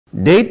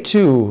Day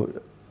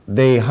 2,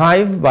 the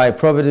Hive by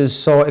Providus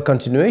saw a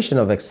continuation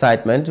of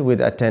excitement, with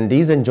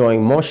attendees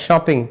enjoying more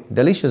shopping,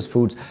 delicious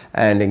foods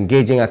and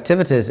engaging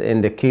activities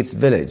in the kids'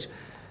 village.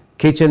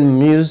 Kitchen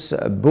muse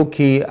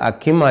Buki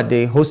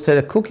Akimade hosted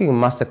a cooking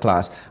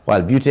masterclass,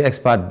 while beauty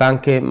expert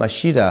Banke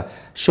Mashida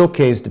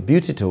showcased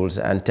beauty tools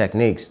and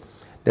techniques.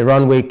 The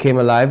runway came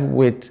alive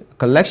with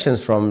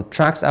collections from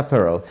Trax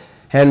Apparel,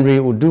 Henry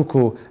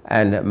Uduku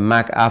and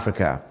Mac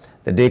Africa.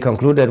 The day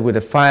concluded with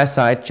a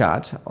fireside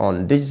chat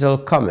on digital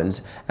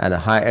commons and a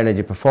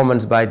high-energy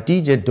performance by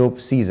DJ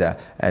Dope Caesar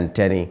and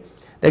Tenny.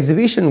 The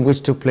exhibition,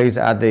 which took place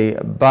at the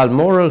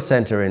Balmoral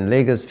Center in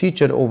Lagos,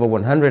 featured over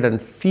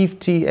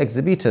 150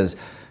 exhibitors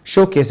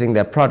showcasing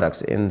their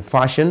products in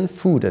fashion,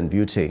 food and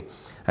beauty.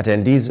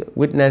 Attendees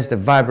witnessed a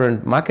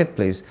vibrant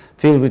marketplace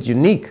filled with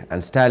unique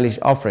and stylish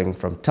offerings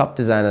from top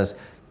designers,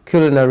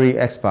 culinary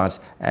experts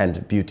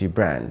and beauty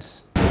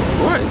brands.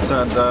 Well, it's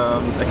an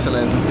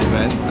excellent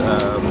event.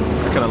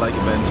 I kind of like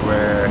events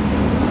where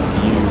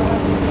you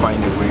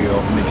find a way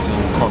of mixing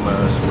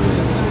commerce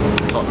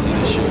with top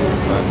leadership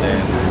and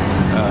then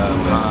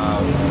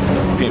have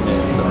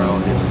payments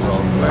around it as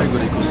well. Very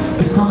good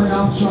ecosystem.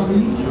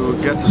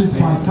 You get to see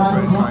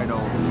different kind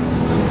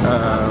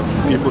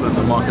of people in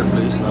the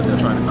marketplace that they're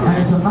trying to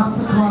create. So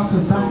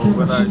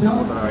whether it's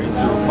people that are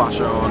into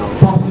fashion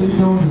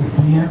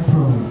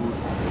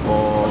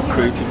or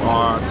creative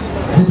arts, or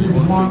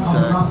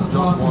fintech,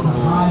 just one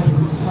whole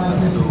ecosystem.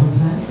 So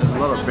there's a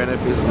lot of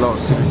benefits, a lot of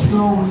synergy.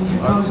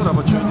 It's also an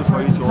opportunity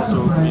for you to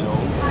also,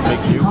 make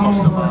new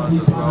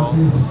customers as well,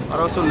 and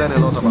also learn a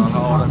lot about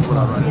how other people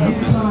are running their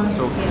businesses.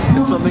 So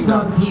it's something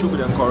that should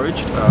be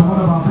encouraged.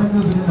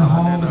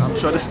 And I'm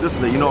sure this is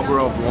the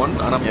inaugural one,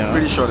 and I'm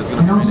pretty sure it's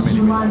going to be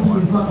many more.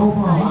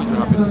 I'll always be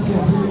happy to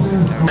support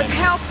it. It's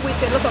helped with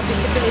a lot of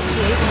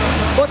visibility,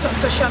 both on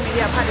social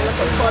media. I've had a lot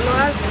of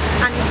followers,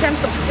 and in terms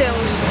of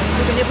sales,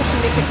 we've been able to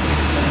make a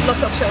lot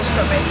of sales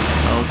from it.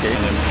 Okay.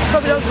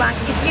 Providus Bank,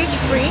 it's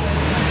age-free.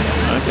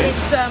 Okay.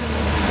 It's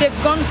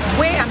they've gone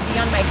way and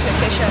beyond my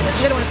expectation,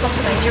 especially when it comes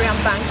to Nigerian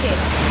banking.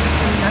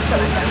 That's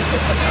all I can say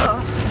for now.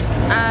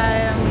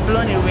 I am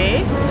blown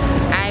away.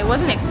 I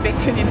wasn't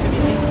expecting it to be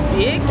this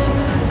big,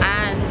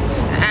 and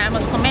I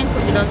must commend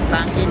Providus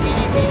Bank. They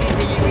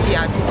really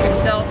outdid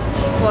themselves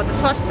for the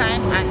first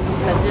time, and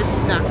like this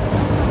now.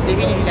 They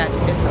really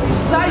outdid themselves.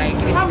 So I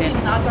give it to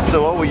them.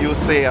 So what will you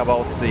say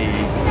about the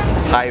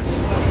hives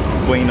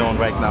going on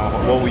right now?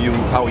 How will you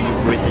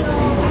rate it?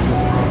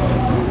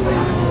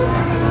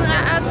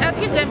 I'll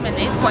give them an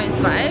 8.5.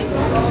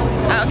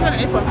 I'll give them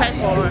an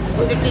 8.5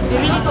 for they really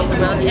did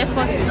well. The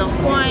effort is on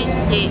point.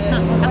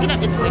 I'll give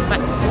them 8.5.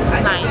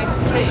 Nice.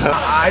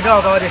 I know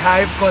about the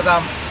Hive because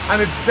I'm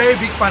a very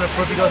big fan of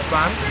Providus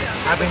Bank.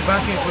 I've been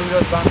banking with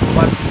Providus Bank for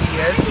about 3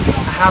 years.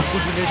 I have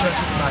good relationship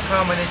with my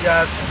account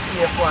managers,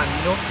 CFO, and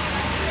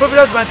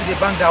Providus Bank is a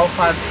bank that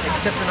offers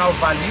exceptional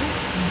value.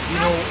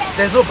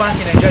 There's no bank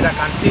in Nigeria that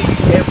can pay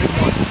you every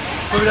month.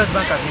 Providus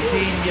Bank has been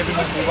paying me every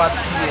month for about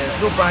 2 years.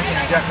 No bank in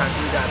Nigeria can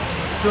do that.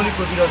 It's only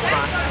Providus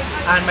Bank,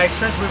 and my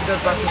experience with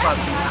Providus Bank so far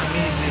has been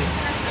amazing.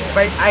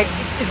 But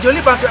it's the only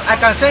bank I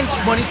can send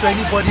money to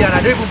anybody, and I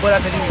don't even bother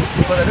sending it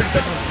because I know the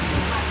person will steal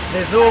it.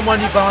 There's no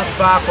money bounce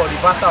back or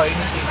reversal or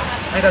anything,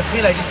 and it has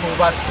been like this for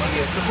about 2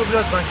 years. So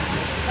Providus Bank is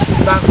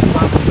the bank to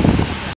bank.